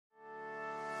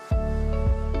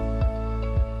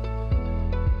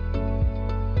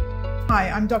Hi,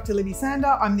 I'm Dr. Libby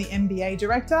Sander. I'm the MBA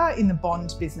Director in the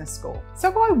Bond Business School. So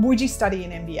why would you study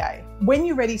an MBA? When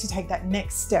you're ready to take that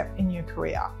next step in your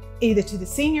career, either to the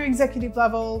senior executive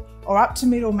level or up to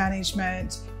middle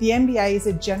management, the MBA is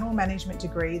a general management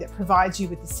degree that provides you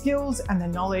with the skills and the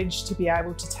knowledge to be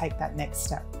able to take that next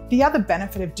step. The other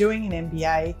benefit of doing an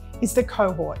MBA is the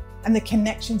cohort and the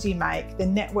connections you make, the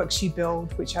networks you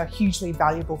build, which are hugely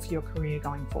valuable for your career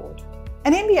going forward.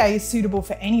 An MBA is suitable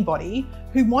for anybody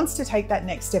who wants to take that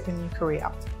next step in your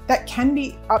career. That can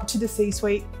be up to the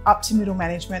C-suite, up to middle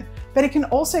management, but it can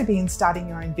also be in starting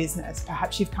your own business.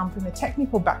 Perhaps you've come from a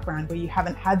technical background where you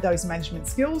haven't had those management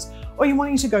skills, or you're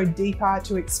wanting to go deeper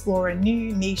to explore a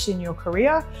new niche in your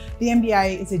career. The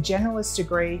MBA is a generalist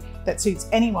degree that suits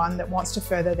anyone that wants to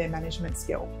further their management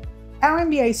skill. Our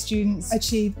MBA students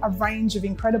achieve a range of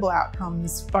incredible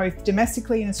outcomes, both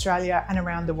domestically in Australia and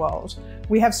around the world.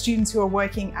 We have students who are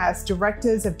working as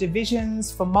directors of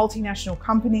divisions for multinational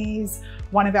companies.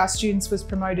 One of our students was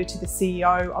promoted to the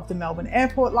CEO of the Melbourne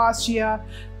Airport last year,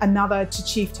 another to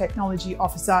Chief Technology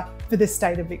Officer for the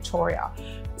state of Victoria.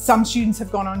 Some students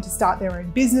have gone on to start their own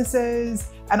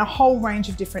businesses and a whole range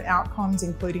of different outcomes,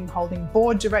 including holding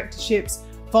board directorships,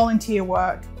 volunteer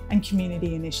work, and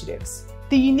community initiatives.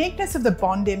 The uniqueness of the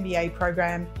Bond MBA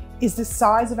program is the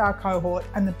size of our cohort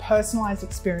and the personalised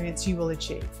experience you will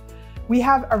achieve. We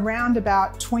have around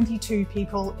about 22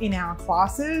 people in our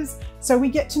classes, so we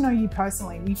get to know you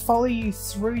personally. We follow you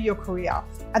through your career.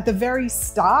 At the very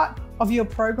start of your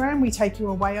program, we take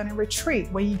you away on a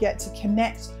retreat where you get to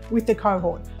connect with the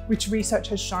cohort, which research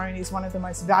has shown is one of the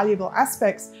most valuable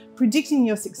aspects predicting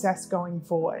your success going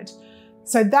forward.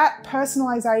 So that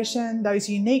personalisation, those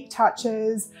unique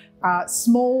touches,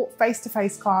 small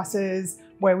face-to-face classes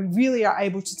where we really are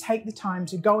able to take the time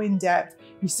to go in depth,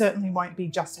 you certainly won't be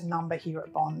just a number here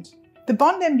at Bond. The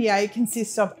Bond MBA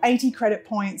consists of 80 credit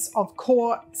points of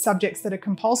core subjects that are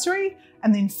compulsory,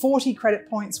 and then 40 credit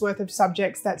points worth of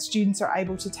subjects that students are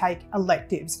able to take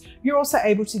electives. You're also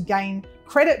able to gain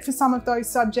credit for some of those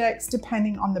subjects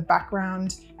depending on the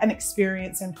background and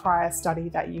experience and prior study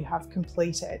that you have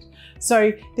completed.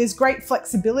 So there's great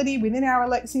flexibility within our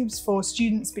electives for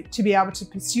students to be able to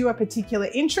pursue a particular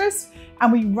interest,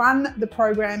 and we run the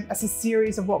program as a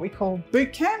series of what we call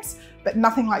boot camps, but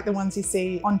nothing like the ones you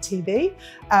see on TV,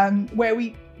 where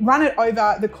we run it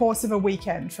over the course of a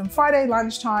weekend from Friday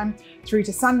lunchtime through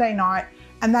to Sunday night,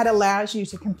 and that allows you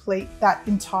to complete that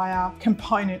entire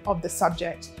component of the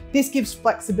subject. This gives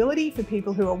flexibility for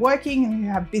people who are working and who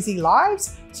have busy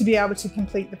lives to be able to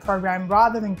complete the program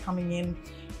rather than coming in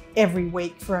every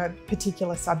week for a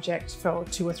particular subject for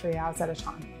 2 or 3 hours at a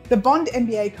time. The Bond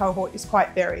MBA cohort is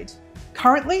quite varied.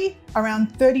 Currently,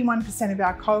 around 31% of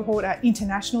our cohort are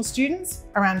international students,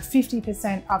 around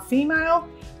 50% are female,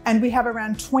 and we have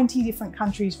around 20 different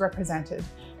countries represented,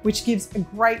 which gives a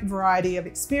great variety of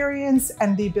experience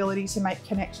and the ability to make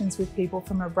connections with people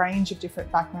from a range of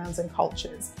different backgrounds and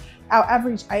cultures. Our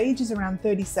average age is around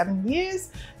 37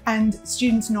 years, and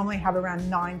students normally have around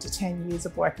 9 to 10 years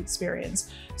of work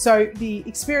experience. So the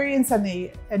experience and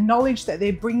the knowledge that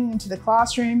they're bringing into the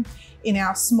classroom in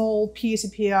our small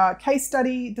peer-to-peer case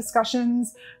study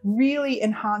discussions really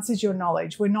enhances your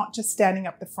knowledge. We're not just standing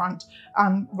up the front,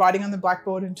 writing on the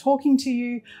blackboard and talking to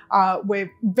you.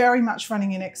 We're very much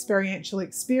running an experiential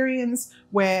experience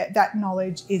where that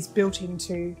knowledge is built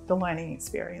into the learning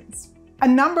experience. A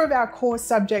number of our core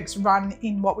subjects run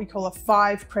in what we call a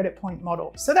 5 credit point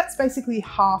model. So that's basically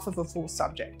half of a full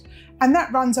subject. And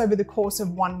that runs over the course of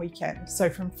one weekend.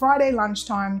 So from Friday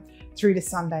lunchtime through to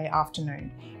Sunday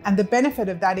afternoon. And the benefit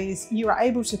of that is you are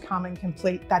able to come and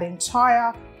complete that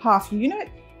entire half unit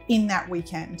in that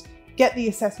weekend. Get the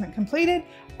assessment completed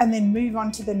and then move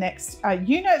on to the next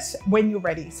unit when you're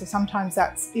ready. So sometimes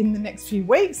that's in the next few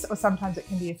weeks, or sometimes it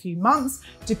can be a few months,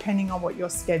 depending on what your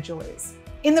schedule is.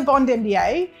 In the Bond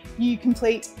MBA, you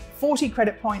complete 40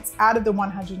 credit points out of the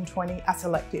 120 as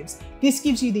electives. This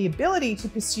gives you the ability to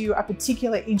pursue a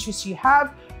particular interest you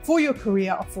have for your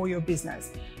career or for your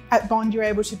business. At Bond, you're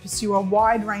able to pursue a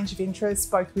wide range of interests,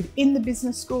 both within the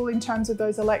business school in terms of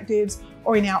those electives,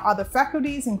 or in our other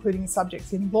faculties, including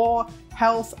subjects in law,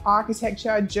 health,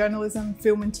 architecture, journalism,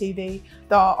 film and TV.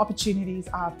 The opportunities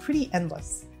are pretty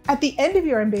endless. At the end of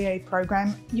your MBA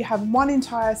program, you have one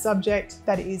entire subject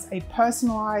that is a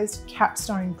personalised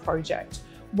capstone project,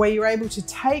 where you're able to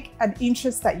take an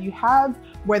interest that you have,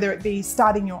 whether it be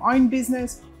starting your own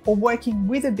business or working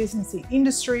with a business in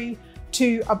industry,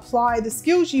 to apply the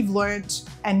skills you've learnt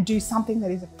and do something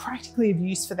that is practically of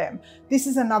use for them. This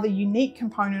is another unique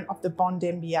component of the Bond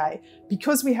MBA.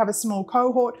 Because we have a small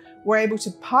cohort, we're able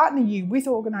to partner you with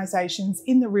organisations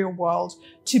in the real world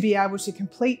to be able to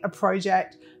complete a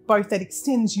project both that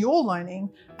extends your learning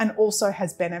and also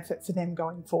has benefit for them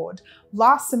going forward.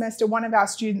 Last semester, one of our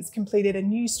students completed a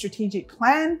new strategic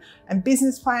plan and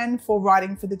business plan for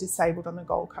Writing for the Disabled on the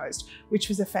Gold Coast, which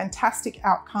was a fantastic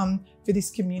outcome for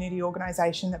this community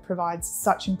organisation that provides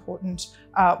such important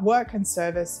work and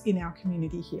service in our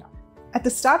community here. At the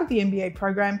start of the MBA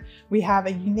program, we have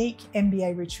a unique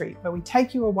MBA retreat where we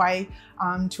take you away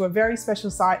to a very special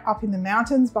site up in the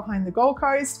mountains behind the Gold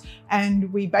Coast,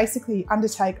 and we basically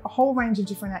undertake a whole range of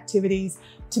different activities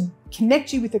to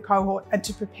connect you with the cohort and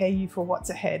to prepare you for what's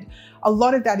ahead. A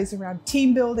lot of that is around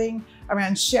team building,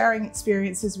 around sharing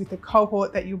experiences with the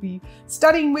cohort that you'll be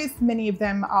studying with. Many of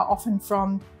them are often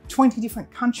from 20 different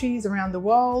countries around the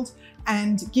world,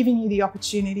 and giving you the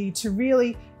opportunity to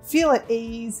really feel at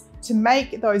ease, to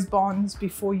make those bonds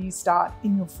before you start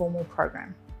in your formal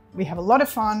program. We have a lot of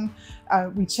fun.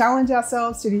 We challenge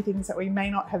ourselves to do things that we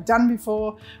may not have done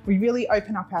before. We really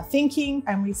open up our thinking,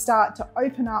 and we start to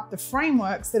open up the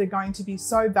frameworks that are going to be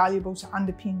so valuable to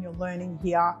underpin your learning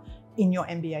here in your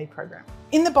MBA program.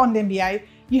 In the Bond MBA,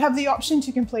 you have the option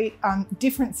to complete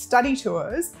different study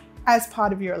tours as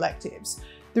part of your electives.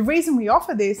 The reason we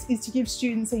offer this is to give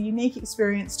students a unique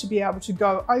experience to be able to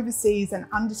go overseas and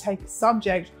undertake a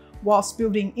subject whilst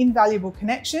building invaluable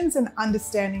connections and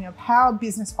understanding of how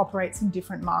business operates in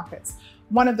different markets.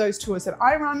 One of those tours that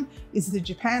I run is the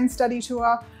Japan study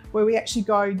tour, where we actually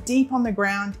go deep on the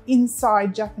ground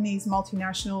inside Japanese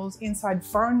multinationals, inside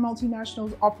foreign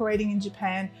multinationals operating in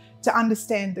Japan, to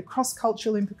understand the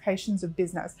cross-cultural implications of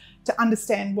business, to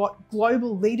understand what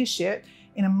global leadership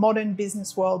in a modern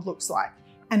business world looks like.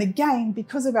 And again,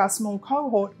 because of our small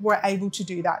cohort, we're able to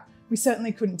do that. We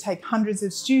certainly couldn't take hundreds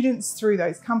of students through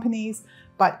those companies,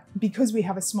 but because we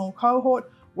have a small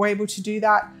cohort, we're able to do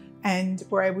that, and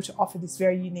we're able to offer this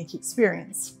very unique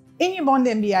experience. In your Bond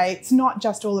MBA, it's not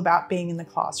just all about being in the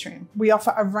classroom. We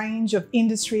offer a range of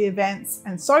industry events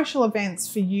and social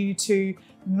events for you to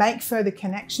make further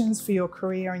connections for your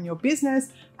career and your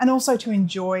business, and also to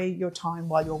enjoy your time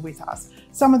while you're with us.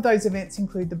 Some of those events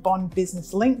include the Bond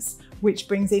Business Links, which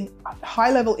brings in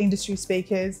high-level industry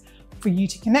speakers for you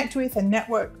to connect with and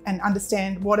network and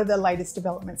understand what are the latest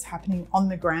developments happening on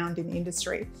the ground in the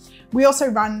industry. We also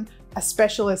run a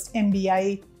specialist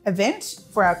MBA event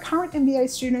for our current MBA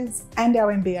students and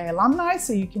our MBA alumni,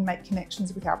 so you can make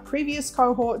connections with our previous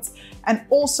cohorts and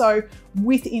also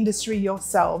with industry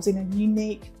yourselves in a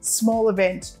unique small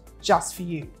event just for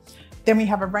you. Then we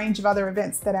have a range of other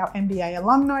events that our MBA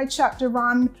alumni chapter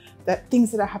run,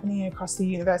 things that are happening across the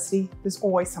university. There's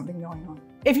always something going on.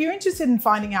 If you're interested in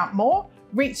finding out more,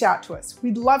 reach out to us.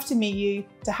 We'd love to meet you,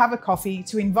 to have a coffee,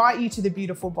 to invite you to the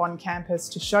beautiful Bond campus,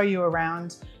 to show you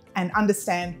around and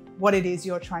understand what it is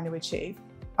you're trying to achieve.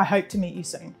 I hope to meet you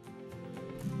soon.